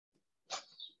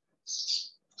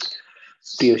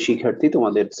প্রিয় শিক্ষার্থী,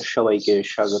 তোমাদের সবাইকে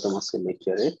স্বাগতম আজকের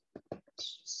লেকচারে।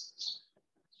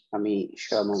 আমি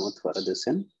শাহ মোহাম্মদ ফরাদ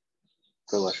হোসেন,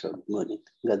 প্রভাষক গণিত,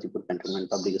 Gazipur cantonment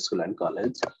public school and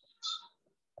college.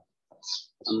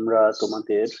 আমরা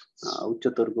তোমাদের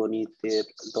উচ্চতর গণিতের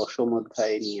 ১০ম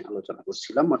অধ্যায় নিয়ে আলোচনা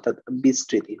করছিলাম, অর্থাৎ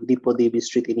বিস্তৃতি, দ্বিপদী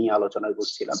বিস্তৃতি নিয়ে আলোচনা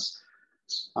করছিলাম।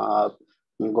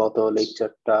 গত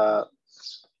লেকচারটা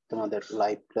তোমাদের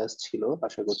লাইভ ক্লাস ছিল,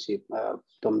 আশা করছি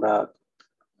তোমরা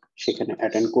সেখানে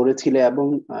অ্যাটেন্ড করেছিলে, এবং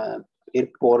এর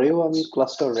পরেও আমি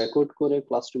ক্লাসটা রেকর্ড করে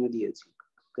ক্লাসরুমে দিয়েছি।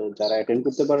 তো যারা অ্যাটেন্ড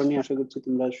করতে পারোনি, আশা করছি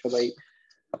তোমরা সবাই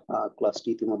ক্লাসটি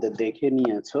ইতিমধ্যে দেখে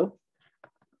নিয়েছো।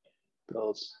 তো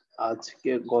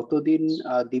আজকে গতদিন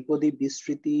দ্বিপদী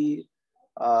বিস্তৃতি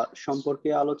সম্পর্কে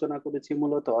আলোচনা করেছি।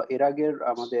 মূলত এর আগের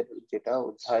আমাদের যেটা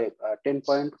অধ্যায়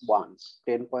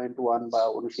 10.1 বা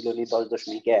অনুশীলনী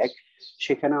 10.1,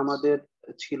 সেখানে আমাদের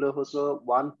ছিল হলো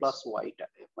 1 প্লাস ওয়াইটা,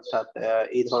 অর্থাৎ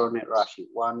এই ধরনের রাশি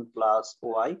 1 plus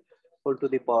Y whole to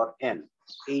the power n,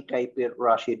 এই টাইপের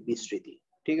রাশির বিস্তৃতি।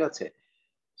 ঠিক আছে,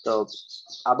 তো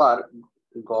আবার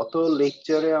গত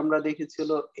লেকচারে আমরা দেখেছিল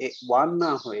 1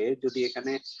 না হয়ে যদি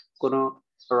এখানে কোনো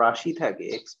রাশি থাকে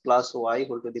x plus Y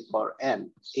whole to the power n,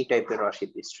 এই টাইপের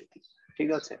রাশির বিস্তৃতি। ঠিক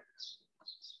আছে,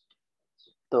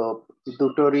 তো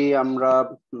দুটোরই আমরা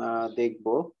দেখব,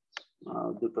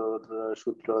 দুটোর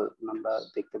সূত্র আমরা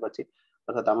দেখতে পাচ্ছি।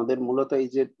 অর্থাৎ আমাদের মূলত এই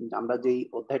যে আমরা যেই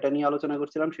অধ্যায়টা নিয়ে আলোচনা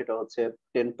করছিলাম সেটা হচ্ছে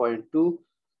 10.2,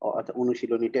 অর্থাৎ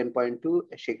অনুশীলনী 10.2।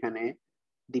 সেখানে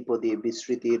দ্বিপদী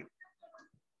বিস্তৃতির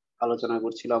আলোচনা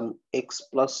করছিলাম x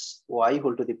plus Y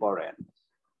whole to the power n,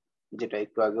 যেটা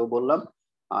একটু আগেও বললাম।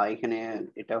 এখানে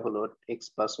এটা হলো x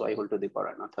plus Y whole to the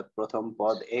power n, অর্থাৎ প্রথম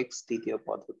পদ x, দ্বিতীয়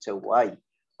পদ হচ্ছে y।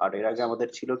 আর এর আগে আমাদের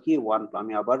ছিল কি 1,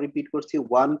 আমি আবার রিপিট করছি,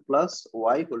 1 plus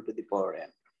Y whole to the power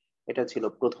n। এটা ছিল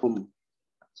প্রথম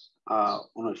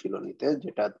অনুশীলনীতে,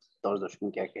 যেটা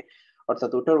 10.1।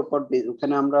 অর্থাৎ ওটার উপর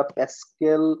ওখানে আমরা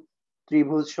প্যাসকেল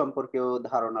ত্রিভুজ সম্পর্কেও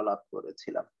ধারণা লাভ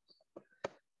করেছিলাম।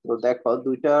 তো দেখো,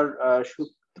 দুইটার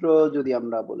সূত্র যদি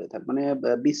আমরা বলে থাকি, মানে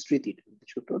বিস্তৃতি,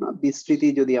 সূত্র না, বিস্তৃতি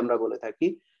যদি আমরা বলে থাকি,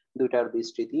 দুইটার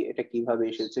বিস্তৃতি এটা কিভাবে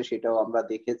এসেছে সেটাও আমরা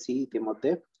দেখেছি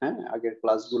ইতিমধ্যে, হ্যাঁ, আগের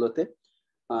ক্লাসগুলোতে।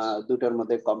 দুটার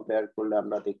মধ্যে কম্পেয়ার করলে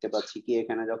আমরা দেখতে পাচ্ছি কি,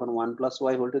 এখানে যখন 1 plus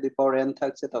Y whole to the power n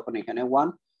থাকছে, তখন এখানে 1,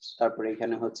 তারপরে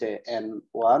এখানে হচ্ছে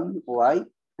n1 ওয়াই,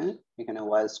 হ্যাঁ, এখানে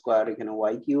ওয়াই স্কোয়ার, এখানে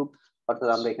ওয়াই কিউব। অর্থাৎ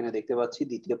আমরা এখানে দেখতে পাচ্ছি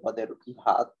দ্বিতীয় পদের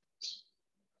ঘাত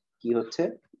কি হচ্ছে,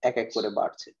 এক এক করে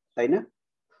বাড়ছে, তাই না?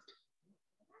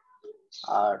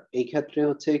 আর এই ক্ষেত্রে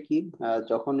হচ্ছে কি,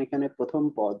 যখন এখানে প্রথম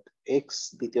পদ x,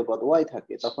 দ্বিতীয় পদ y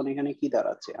থাকে, তখন এখানে কি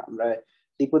দাঁড়াচ্ছে, আমরা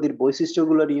দ্বিপদীর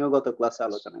বৈশিষ্ট্যগুলো নিয়েও গত ক্লাসে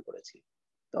আলোচনা করেছি।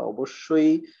 তো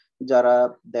অবশ্যই যারা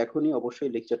দেখোনি,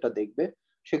 অবশ্যই লেকচারটা দেখবে।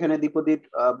 সেখানে দ্বিপদীর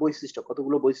বৈশিষ্ট্য,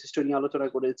 কতগুলো বৈশিষ্ট্য নিয়ে আলোচনা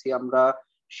করেছি আমরা,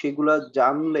 সেগুলা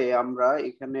জানলে আমরা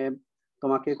এখানে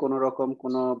তোমাকে কোন রকম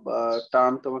কোন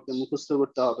টার্ম তোমাকে মুখস্থ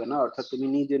করতে হবে না। অর্থাৎ তুমি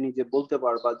নিজে নিজে বলতে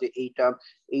পারবা যে এইটা,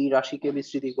 এই রাশিকে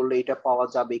বিস্তৃতি করলে এটা পাওয়া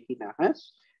যাবে কিনা, হ্যাঁ,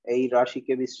 এই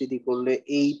রাশিকে বিস্তৃতি করলে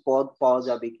এই পদ পাওয়া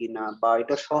যাবে কিনা, বা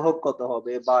এটা সহগ কত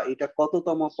হবে, বা এটা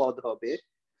কততম পদ হবে,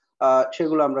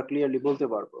 সেগুলো আমরা ক্লিয়ারলি বলতে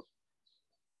পারবো।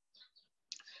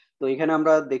 তো এখানে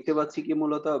আমরা দেখতে পাচ্ছি কি,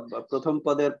 মূলত প্রথম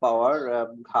পদের পাওয়ার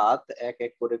ঘাত এক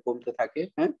এক করে কমতে থাকে,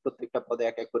 হ্যাঁ, প্রত্যেকটা পদে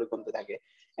এক এক করে কমতে থাকে,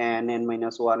 n-1,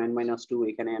 n-2,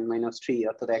 এখানে n-3,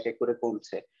 অর্থাৎ এক এক করে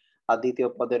কমছে। আর দ্বিতীয়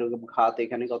পদের ঘাত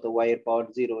এখানে কত, y এর পাওয়ার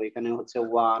 0, এখানে হচ্ছে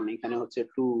 1, এখানে হচ্ছে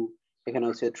 2, এখানে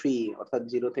হচ্ছে 3, অর্থাৎ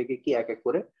 0 থেকে কি এক এক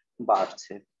করে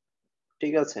বাড়ছে।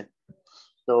 ঠিক আছে,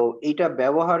 তো এইটা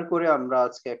ব্যবহার করে আমরা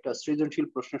আজকে একটা সৃজনশীল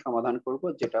প্রশ্ন সমাধান করব,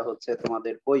 যেটা হচ্ছে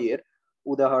তোমাদের বইয়ের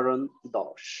উদাহরণ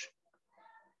 10।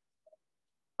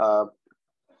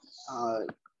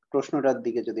 প্রশ্নটার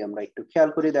দিকে যদি আমরা একটু খেয়াল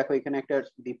করি, দেখো এখানে একটা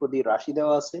দ্বিপদী রাশি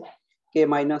দেওয়া আছে, k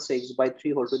minus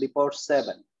x/3 whole to the power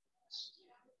 7,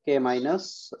 k minus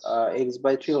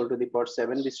x/3 whole to the পাওয়ার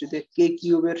 7 বিস্তৃত k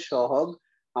কিউবের সহগ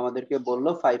আমাদেরকে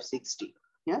বললো 560,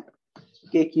 হ্যাঁ,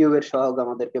 k কিউবের সহগ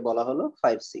আমাদেরকে বলা হলো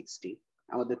 560।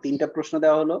 আমাদের তিনটা প্রশ্ন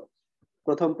দেওয়া হলো।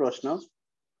 প্রথম প্রশ্ন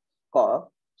ক,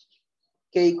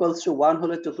 k equals to 1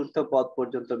 হলে চতুর্থ পদ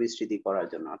পর্যন্ত বিস্তৃতি করার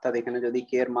জন্য। অর্থাৎ এখানে যদি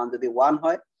k এর মান যদি 1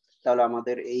 হয়, তাহলে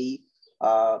আমাদের এই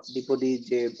দ্বিপদী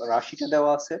যে রাশিটা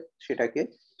দেওয়া আছে সেটাকে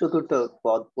চতুর্থ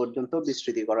পদ পর্যন্ত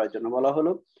বিস্তৃতি করার জন্য বলা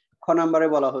হলো। খ নম্বরে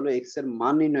বলা হলো x এর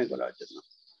মান নির্ণয় করার জন্য।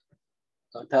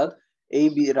 অর্থাৎ এই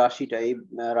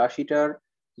রাশিটার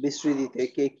বিস্তৃতিতে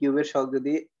k কিউবের সহগ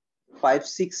যদি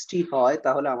 560 হয়,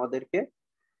 তাহলে আমাদেরকে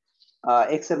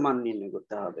x এর মান নির্ণয়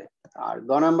করতে হবে। আর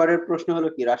গ নম্বরের প্রশ্ন হলো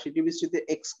কি, রাশিটি বিস্তৃতিতে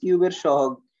x কিউবের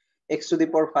সহগ x টু দি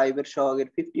পাওয়ার 5 এর সহগের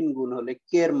 15 গুণ হলে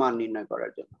k এর মান নির্ণয়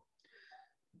করার জন্য।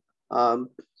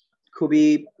 খুবই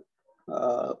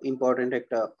ইম্পর্টেন্ট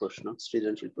একটা প্রশ্ন,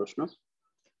 সৃজনশীল প্রশ্ন।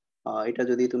 এটা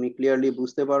যদি তুমি ক্লিয়ারলি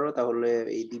বুঝতে পারো তাহলে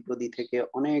এই দ্বিপদী থেকে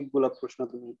অনেকগুলো প্রশ্ন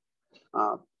তুমি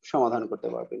সমাধান করতে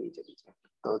পারবে নিজে নিজে।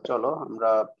 তো চলো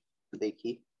আমরা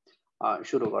দেখি,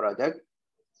 শুরু করা যাক।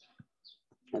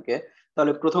 ওকে,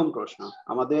 তাহলে প্রথম প্রশ্ন,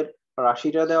 আমাদের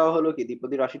রাশিটা দেওয়া হলো কি,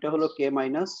 দ্বিপদী রাশিটা হলো k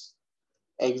minus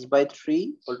x/3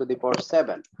 whole to the পাওয়ার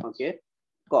 7। ওকে,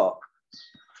 ক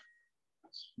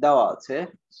দেওয়া আছে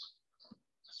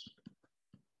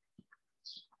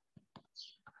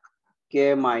k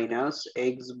minus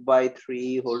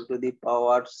x/3 whole to the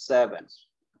পাওয়ার 7।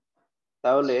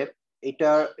 তাহলে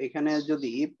এটা এখানে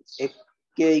যদি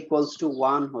k ইকুয়ালস টু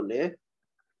 1 হলে,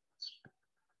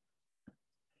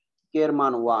 k এর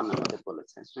মান 1 আমাদের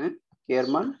বলেছে, হ্যাঁ k এর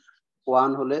মান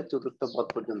 1 হলে চতুর্থ পদ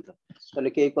পর্যন্ত, তাহলে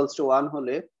k ইকুয়ালস টু 1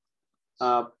 হলে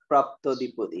প্রাপ্ত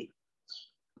দ্বিপদী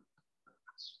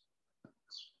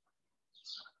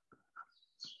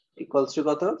ইকুয়ালস টু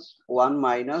কত, 1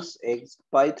 minus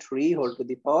x/3 whole to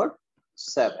the পাওয়ার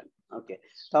 7। ওকে,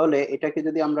 তাহলে এটাকে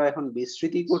যদি আমরা এখন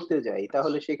বিস্তৃতি করতে যাই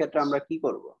তাহলে সেক্ষেত্রে আমরা কি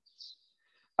করব,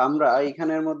 আমরা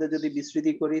এখানের মধ্যে যদি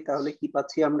বিস্তৃতি করি তাহলে কি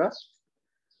পাচ্ছি আমরা,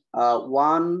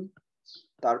 1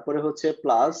 তারপরে হচ্ছে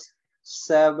প্লাস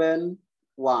 7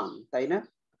 1, তাই না?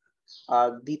 আর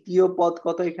দ্বিতীয় পদ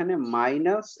কত এখানে,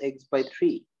 মাইনাস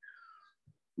x/3,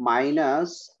 মাইনাস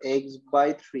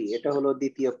x/3, এটা হলো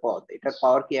দ্বিতীয় পদ, এটার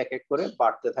পাওয়ার কি এক এক করে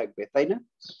বাড়তে থাকবে, তাই না?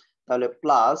 তাহলে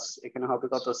প্লাস এখানে হবে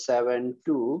কত, 7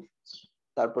 2,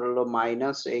 তারপর হলো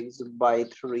মাইনাস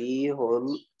x/3 হোল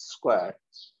স্কয়ার,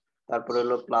 তারপর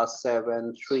হলো প্লাস 7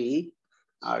 3,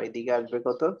 আর এদিকে আসবে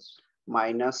কত,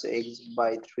 minus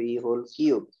x/3 whole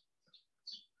cube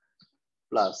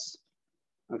plus.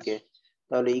 ওকে,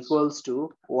 তাহলে ইকুয়ালস টু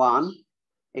 1,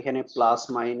 এখানে প্লাস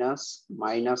মাইনাস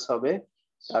মাইনাস হবে,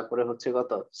 তারপরে হচ্ছে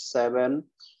কত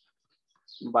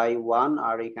 7/1,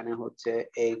 আর এখানে হচ্ছে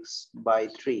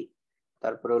x/3,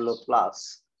 তারপরে হলো প্লাস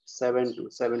 7 2,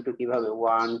 7 2 কিভাবে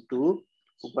 1 2,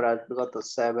 উপরে আসবে কত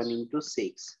 7 ইন্টু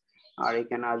 6, আর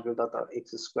এখানে আসবে কত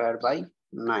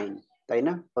x²/9, তাই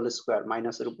না? হোল স্কয়ার,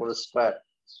 মাইনাসের উপর স্কয়ার,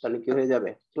 তাহলে কি হয়ে যাবে,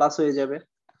 প্লাস হয়ে যাবে।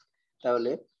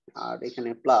 তাহলে আর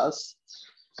এখানে প্লাস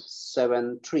 7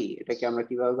 3, এটাকে আমরা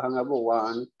কিভাবে ভাঙাবো,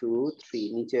 1 2 3,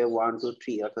 নিচে 1 2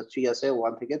 3, অর্থাৎ 3 আছে,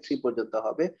 1 থেকে 3 পর্যন্ত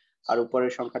হবে, আর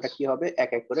উপরের সংখ্যাটা কি হবে,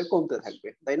 এক এক করে কমতে থাকবে,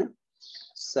 তাই না?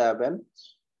 7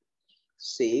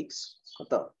 6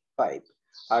 কত 5,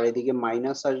 আর এদিকে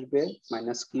মাইনাস আসবে,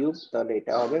 মাইনাস কিউব, তাহলে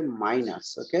এটা হবে মাইনাস।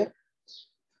 ওকে,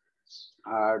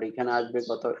 আর এখানে আসবে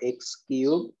কত এক্স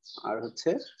কিউব, আর হচ্ছে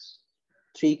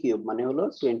 3 কিউব মানে হলো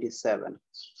 27,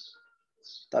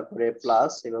 তারপরে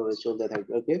প্লাস, এভাবে চলতে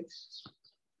থাকবে। ওকে,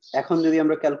 এখন যদি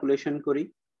আমরা ক্যালকুলেশন করি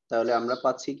তাহলে আমরা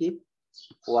পাচ্ছি কি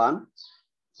 1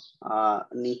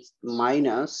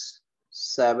 মাইনাস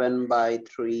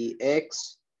 7/3x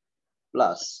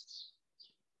প্লাস,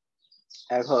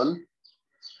 এখন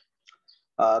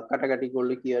কাটাকাটি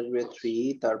করলে কি আসবে 3,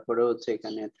 তারপরে হচ্ছে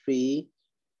এখানে 3,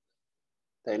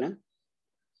 তাই না?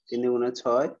 3 দুগুণে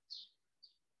 6,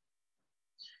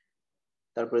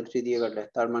 তারপরে 3 দিয়ে কাটলে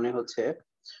তার মানে হচ্ছে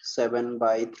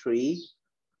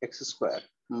 7/3x²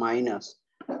 মাইনাস,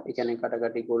 এখানে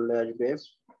কাটাকাটি করলে আসবে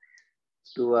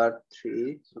 2 আর 3,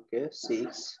 ওকে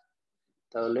 6,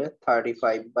 তাহলে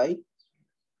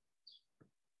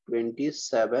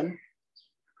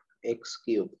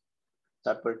 35/27x³,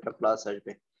 তারপর একটা প্লাস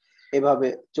আসবে, এভাবে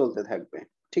চলতে থাকবে।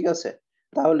 ঠিক আছে,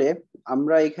 তাহলে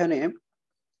আমরা এখানে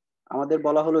আমাদের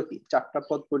বলা হলো কি 4টা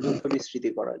পদ পর্যন্ত বিস্তৃতি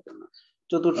করার জন্য,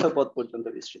 চতুর্থ পদ পর্যন্ত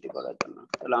বিস্তৃতি করার জন্য,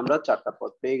 তাহলে আমরা 4টা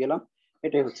পদ পেয়ে গেলাম,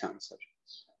 এটাই হচ্ছে আনসার।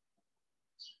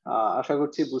 আশা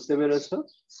করছি বুঝতে পেরেছো।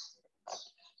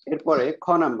 এরপরে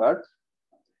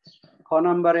খ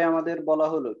নাম্বারে আমাদের বলা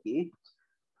হলো কি,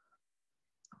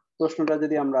 প্রশ্নটা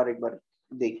যদি আমরা আরেকবার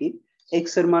দেখি,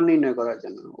 এক্স এর মান নির্ণয় করার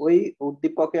জন্য ওই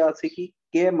উদ্দীপকে আছে কি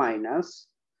k মাইনাস,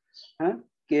 হ্যাঁ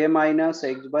k minus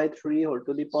x/3 whole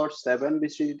to the power 7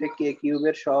 বিস্তৃতিতে k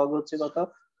কিউবের সহগ হচ্ছে কত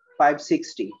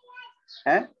 560।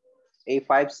 হ্যাঁ, এই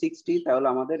 560, তাহলে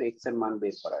আমাদের x এর মান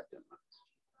বের করার জন্য,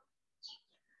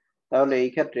 তাহলে এই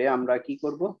ক্ষেত্রে আমরা কি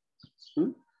করব,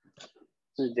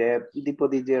 যে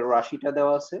দ্বিপদী যে রাশিটা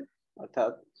দেওয়া আছে,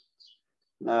 অর্থাৎ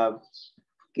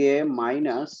k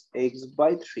minus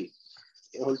x/3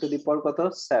 whole to the পাওয়ার কত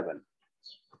 7,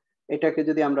 এটাকে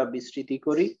যদি আমরা বিস্তৃতি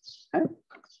করি, হ্যাঁ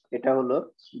এটা হলো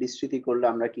বিস্তৃতি করলে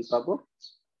আমরা কি পাবো,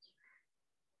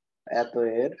 এত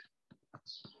এর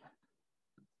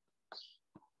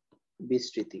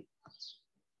বিস্তৃতি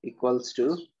ইকুয়ালস টু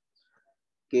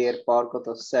k এর পাওয়ার কত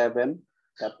 7,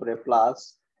 তারপরে প্লাস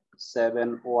 7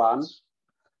 1,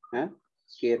 হ্যাঁ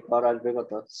k এর পাওয়ার আসবে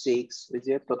কত 6, ওই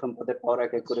যে প্রথম পদের পাওয়ার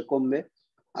এক এক করে কমবে,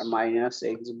 আর মাইনাস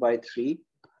x/3,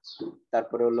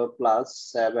 তারপরে হলো প্লাস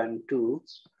 7 2,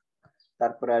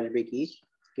 তারপরে আসবে কি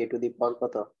কে টু দি পাওয়ার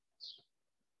কত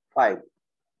 5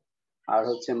 আর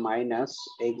হচ্ছে minus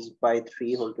x by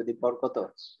 3 whole to the পাওয়ার কত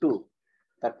 2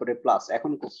 তারপরে প্লাস।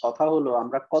 এখন কথা হলো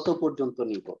আমরা কত পর্যন্ত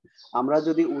নিব। আমরা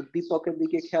যদি উদ্দীপকের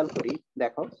দিকে খেয়াল করি,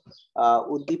 দেখো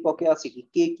উদ্দীপকে আছে কি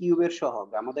কে কিউবের সহগ।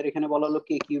 আমাদের এখানে বলা হলো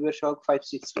কে কিউবের সহগ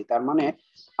 560, তার মানে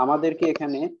আমাদেরকে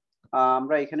এখানে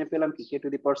আমরা এখানে পেলাম কি কে টু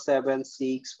দি পাওয়ার 7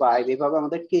 6 5 এভাবে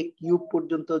আমাদের কে কিউব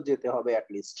পর্যন্ত যেতে হবে অ্যাট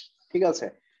লিস্ট। ঠিক আছে,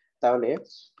 তাহলে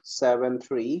 7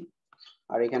 3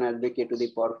 আর এখানে আসবে কে টু দি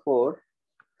পাওয়ার 4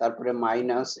 তারপরে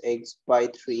minus x by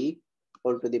 3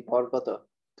 whole to the পাওয়ার কত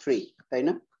 3, তাই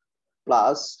না,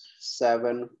 প্লাস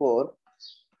 7 4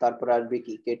 তারপরে আসবে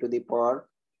কি কে টু দি পাওয়ার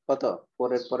কত 4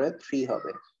 এর পরে 3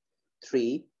 হবে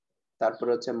 3 তারপরে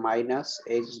হচ্ছে মাইনাস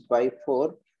এক্স বাই 4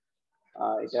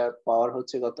 এটা পাওয়ার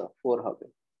হচ্ছে কত 4 হবে,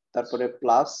 তারপরে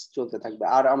প্লাস চলতে থাকবে।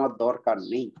 আর আমার দরকার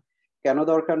নেই, কেন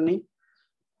দরকার নেই,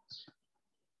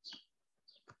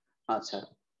 আচ্ছা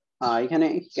এখানে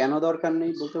কেন দরকার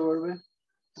নেই বলতে পারবে?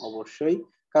 অবশ্যই,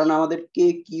 কারণ আমাদের কে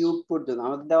কিউব পর্যন্ত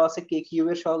আমাদের দেওয়া আছে কে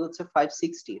কিউবের সহগ হচ্ছে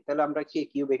 560, তাহলে আমরা কে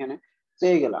কিউব এখানে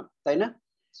পেয়ে গেলাম, তাই না,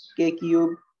 কে কিউব।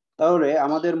 তাহলে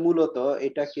আমাদের মূলত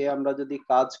এটাকে আমরা যদি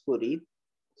কাজ করি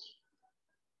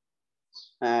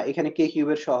এখানে কে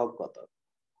কিউবের সহগ কত,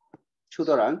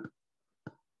 সুতরাং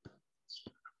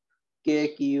কে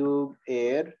কিউব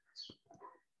এর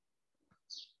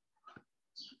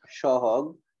সহগ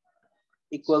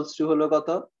ইকুয়ালস টু হলো কত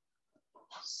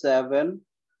 7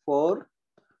 4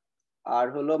 আর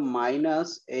হলো মাইনাস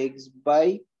এক্স বাই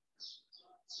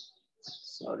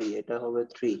সরি এটা হবে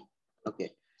 3, ওকে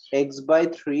x by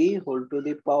 3 whole to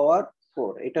the পাওয়ার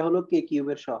 4, এটা হলো কে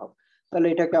কিউবের সহগ। তাহলে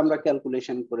এটাকে আমরা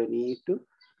ক্যালকুলেশন করে নিই একটু,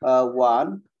 1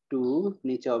 2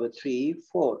 নিচে হবে 3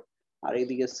 4 আর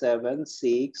এদিকে 7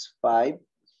 6 5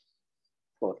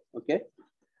 4, ওকে।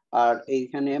 আর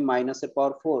এইখানে মাইনাসের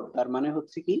পাওয়ার 4, তার মানে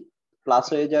হচ্ছে কি প্লাস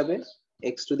হয়ে যাবে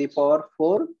এক্স টু দি পাওয়ার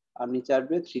 4 আর নিচে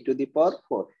আসবে 3 টু দি পাওয়ার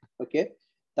 4, ওকে।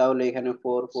 তাহলে এখানে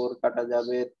 4 4 কাটা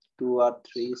যাবে, 2 আর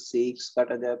 3 6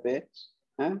 কাটা যাবে,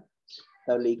 হ্যাঁ,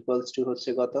 তাহলে ইকুয়ালস টু হচ্ছে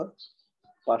কত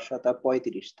 5 7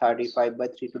 35 35 by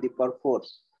 3 to the power 4,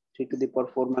 3 to the পাওয়ার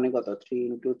 4 মানে কত 3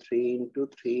 ইনটু 3 ইনটু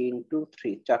 3 ইনটু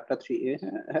 3 চারটা 3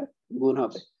 হ্যাঁ গুণ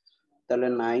হবে, তাহলে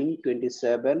 9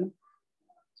 27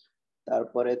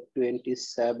 তারপরে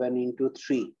 27 ইনটু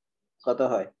 3 কত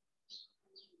হয়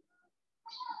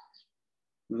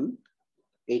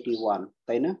 81,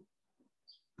 তাই না,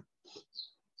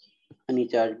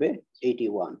 নিচে আসবে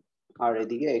 81 আর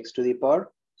এদিকে x টু দি পাওয়ার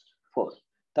 4।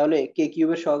 তাহলে কে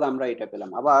কিউবের সহগ আমরা এটা পেলাম।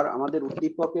 আবার আমাদের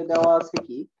উদ্দীপকে দেওয়া আছে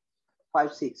কি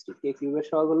 560, কে কিউবের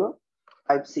সহগ হলো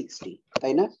 560,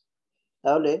 তাই না।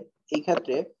 তাহলে এই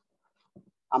ক্ষেত্রে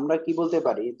আমরা কি বলতে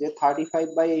পারি যে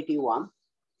 35/81,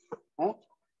 হ্যাঁ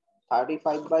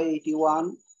 35/81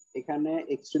 এখানে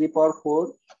x টু দি পাওয়ার 4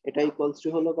 এটা ইকুয়ালস টু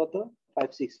হলো কত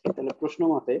 560। তাহলে প্রশ্ন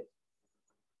মতে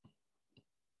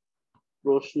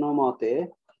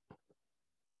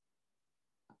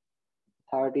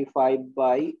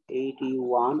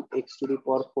 35/81 x টু দি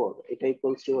পাওয়ার 4 এটা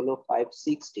ইকুয়ালস টু হলো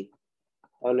 560।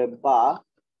 তাহলে বা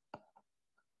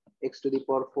x to the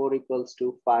power 4 equals to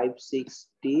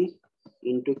 560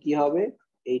 into কি হবে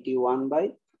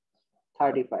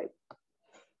 81/35।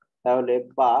 তাহলে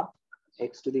বা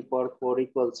x to the power 4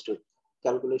 equals to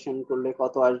calculation করলে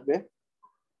কত আসবে,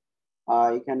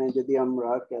 এখানে যদি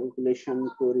আমরা ক্যালকুলেশন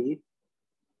করি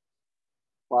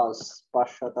 5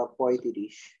 5 7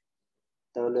 35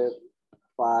 তাহলে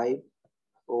 5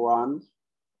 1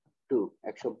 2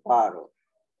 112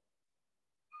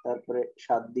 তারপরে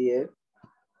 7 দিয়ে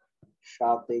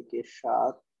 7 একে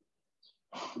 7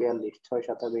 42 6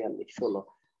 7 42 16,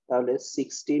 তাহলে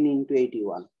 16 into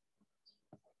 81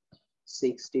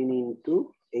 16 into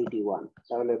 81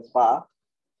 তাহলে বা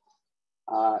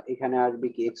এখানে আসবে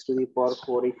কি x to the power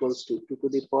 4 equals to 2 to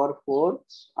the power 4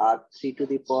 R 3 to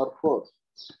the power 4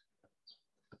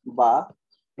 বা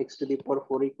x to the power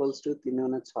 4 equals to 3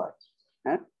 গুণে 6,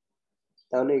 হ্যাঁ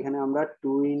তাহলে এখানে আমরা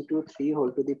 2 into 3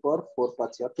 whole to the power 4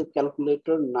 পাচ্ছি। অর্থাৎ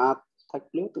ক্যালকুলেটর না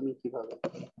থাকলেও তুমি কিভাবে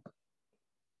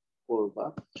করবা।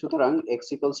 সুতরাং x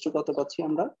equals to কত পাচ্ছি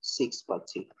আমরা 6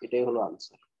 পাচ্ছি, এটাই হলো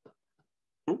आंसर।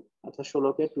 হ্যাঁ অর্থাৎ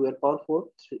 16 কে 2 এর পাওয়ার 4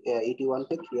 81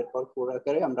 কে 3 এর পাওয়ার 4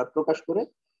 আকারে আমরা প্রকাশ করে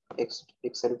x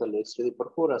এর ভ্যালু x টু দি পাওয়ার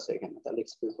 4 আছে এখানে, তাহলে x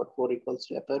to the power 4 equals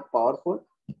to এত এর পাওয়ার 4,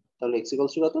 তাহলে x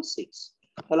ইকুয়ালস টু কত 6।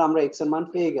 তাহলে আমরা x এর মান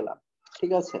পেয়ে গেলাম,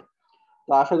 ঠিক আছে।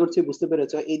 তো আশা করছি বুঝতে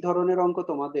পেরেছো। এই ধরনের অঙ্ক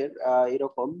তোমাদের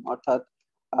এরকম, অর্থাৎ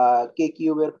কে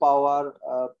কিউবের পাওয়ার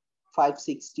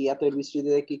 560 এত এর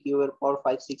বিস্তৃতিতে কে কিউবের পাওয়ার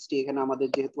 560 এখানে আমাদের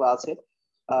যেহেতু আছে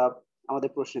আমাদের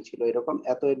প্রশ্নে ছিল এরকম,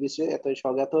 এত এর বিস্তৃতি এত এর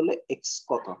সহগ এত হলে এক্স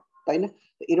কত, তাই না?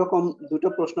 এরকম দুটো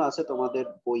প্রশ্ন আছে তোমাদের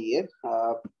বইয়ে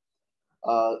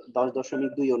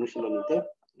 10.2 অনুশীলনীতে।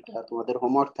 এটা তোমাদের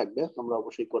হোমওয়ার্ক থাকবে, তোমরা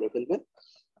অবশ্যই করে ফেলবে।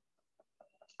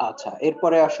 আচ্ছা,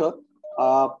 এরপরে আসো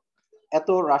এত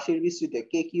রাশির বিস্তৃতিতে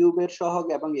কে কিউবের সহগ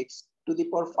এবং এক্স টু দি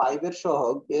পাওয়ার 5 এর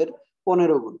সহগ এর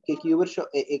 15 গুণ। কে কিউবের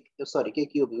সরি কে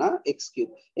কিউব না, এক্স কিউব।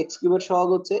 এক্স কিউবের সহগ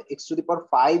হচ্ছে এক্স টু দি পাওয়ার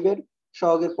 5 এর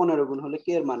সহগের 15 গুণ হলে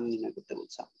কে এর মান নির্ণয় করতে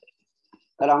বলছে আমাদের।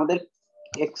 তাহলে আমাদের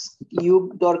এক্স কিউব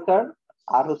দরকার,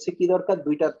 আর হচ্ছে কি দরকার,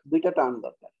 দুইটা টার্ম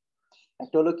দরকার।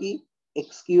 একটা হলো কি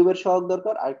এক্স কিউবের সহগ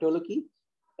দরকার, আর একটা হলো কি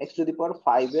এক্স টু দি পাওয়ার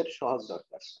 5 এর সহগ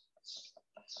দরকার।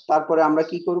 তারপরে আমরা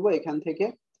কি করব, এখান থেকে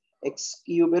এক্স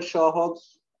কিউবের সহগ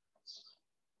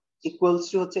ইকুয়ালস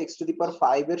টু হচ্ছে এক্স টু দি পাওয়ার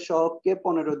 5 এর সহগকে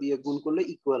 15 দিয়ে গুণ করলে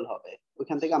ইকুয়াল হবে।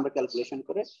 ওইখান থেকে আমরা ক্যালকুলেশন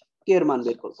করে কে এর মান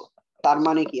বের করব। তার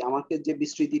মানে কি, আমাকে যে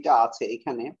বিস্তৃতিটা আছে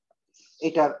এখানে,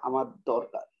 এটার আমার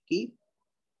দরকার কি,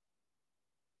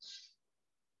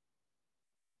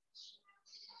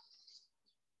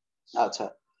 আচ্ছা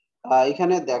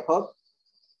এখানে দেখো,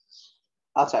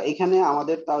 আচ্ছা এখানে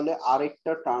আমাদের তাহলে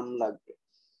আরেকটা টার্ম লাগবে।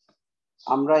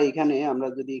 আমরা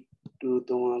যদি একটু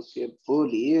তোমাকে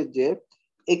বলি যে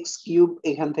এক্স কিউব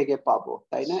এখান থেকে পাবো,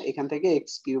 তাই না? এখান থেকে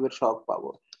এক্স কিউবের সহগ পাবো,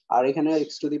 আর এখানে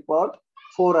এক্স টু দি পাওয়ার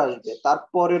 4 আসবে,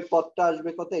 তারপরের পদটা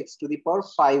আসবে কত, এক্স টু দি পাওয়ার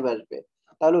 5 আসবে।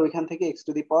 তাহলে ওইখান থেকে এক্স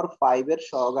টু দি পাওয়ার 5 এর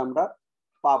সহগ আমরা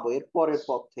পাবো এর পরের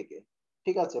পদ থেকে।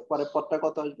 ঠিক আছে, পরের পদটা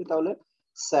কত আসবে তাহলে,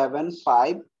 7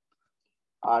 5,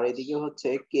 আর এদিকে হচ্ছে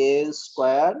কে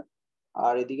স্কোয়ার,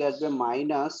 আর এদিকে আসবে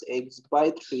minus x by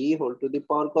 3 whole to the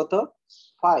পাওয়ার কত,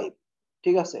 5।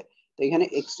 ঠিক আছে, তো এখানে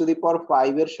এক্স টু দি পাওয়ার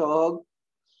 5 এর সহগ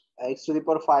এক্স টু দি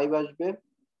পাওয়ার 5 আসবে,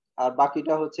 আর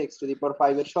বাকিটা হচ্ছে এক্স টু দি পাওয়ার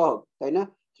 5 এর সহগ, তাই না?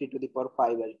 3 টু দি পাওয়ার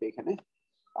 5 আসবে এখানে।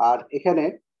 আর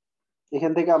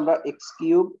এখান থেকে আমরা এক্স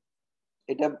কিউব,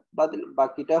 এটা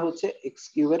বাকিটা হচ্ছে এক্স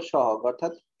কিউবের সহগ,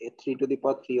 অর্থাৎ 3 টু দি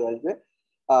পাওয়ার 3 আসবে।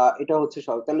 এটা হচ্ছে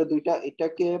সহগ, তাহলে দুইটা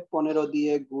এটাকে 15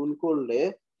 দিয়ে গুণ করলে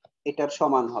এটার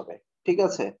সমান হবে। ঠিক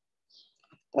আছে,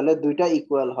 তাহলে দুইটা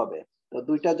ইকুয়াল হবে। তো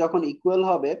দুইটা যখন ইকুয়াল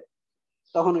হবে,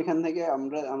 তখন এখান থেকে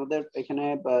আমাদের এখানে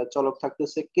চলক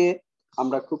থাকতেছে কে,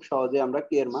 আমরা খুব সহজে আমরা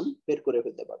কে এর মান বের করে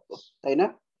ফেলতে পারবো, তাই না?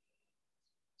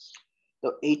 তো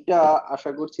এইটা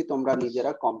আশা করছি তোমরা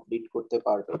নিজেরা কমপ্লিট করতে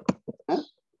পারবে। হ্যাঁ,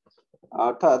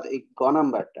 অর্থাৎ এই গ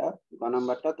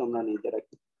নাম্বারটা তোমরা নিজেরা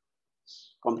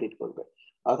কমপ্লিট করবে।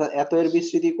 অর্থাৎ এত এর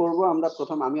বিস্তৃতি করব আমরা,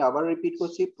 আমি আবার রিপিট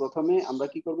করছি, প্রথমে আমরা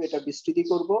কি করব, এটা বিস্তৃতি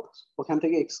করব, ওখান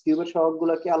থেকে এক্স কিউবের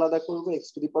সহগগুলোকে আলাদা করব, এক্স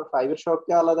টু দি পাওয়ার 5 এর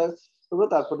সহগকে আলাদা করব,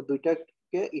 তারপর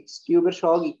দুইটাকে এক্স কিউবের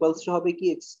সহগ ইকুয়ালস টু হবে কি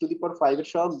এক্স টু দি পাওয়ার 5 এর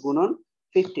সহগ গুণন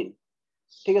 15।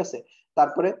 ঠিক আছে,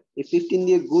 তারপরে এই 15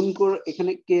 দিয়ে গুণ করে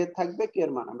এখানে কে থাকবে, কে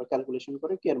এর মান আমরা ক্যালকুলেশন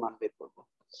করে কে এর মান বের করব।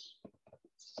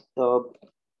 তো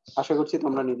আশা করছি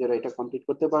তোমরা নিজেরা এটা কমপ্লিট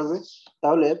করতে পারবে।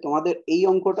 তাহলে তোমাদের এই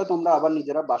অঙ্কটা তোমরা আবার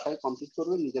নিজেরা বাসায় কমপ্লিট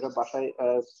করবে, নিজেরা বাসায়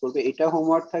করবে, এটা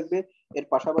হোমওয়ার্ক থাকবে। এর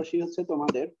পাশাপাশি হচ্ছে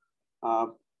তোমাদের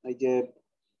এই যে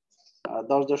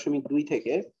 10.2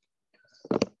 থেকে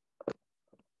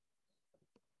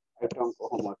একটা অঙ্ক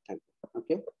হোমওয়ার্ক থাকবে।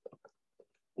 ওকে,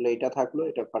 তাহলে এটা থাকলো,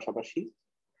 এটার পাশাপাশি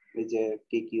এই যে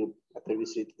কে কিউব, এত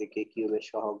বিস্তৃতিতে কে কিউবের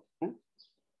সহগ, হ্যাঁ,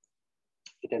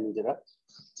 এটা নিজেরা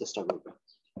চেষ্টা করবে।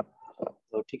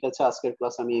 তো ঠিক আছে, আজকের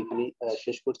ক্লাস আমি এখানেই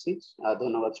শেষ করছি।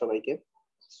 ধন্যবাদ সবাইকে,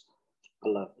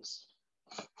 আল্লাহ হাফিজ।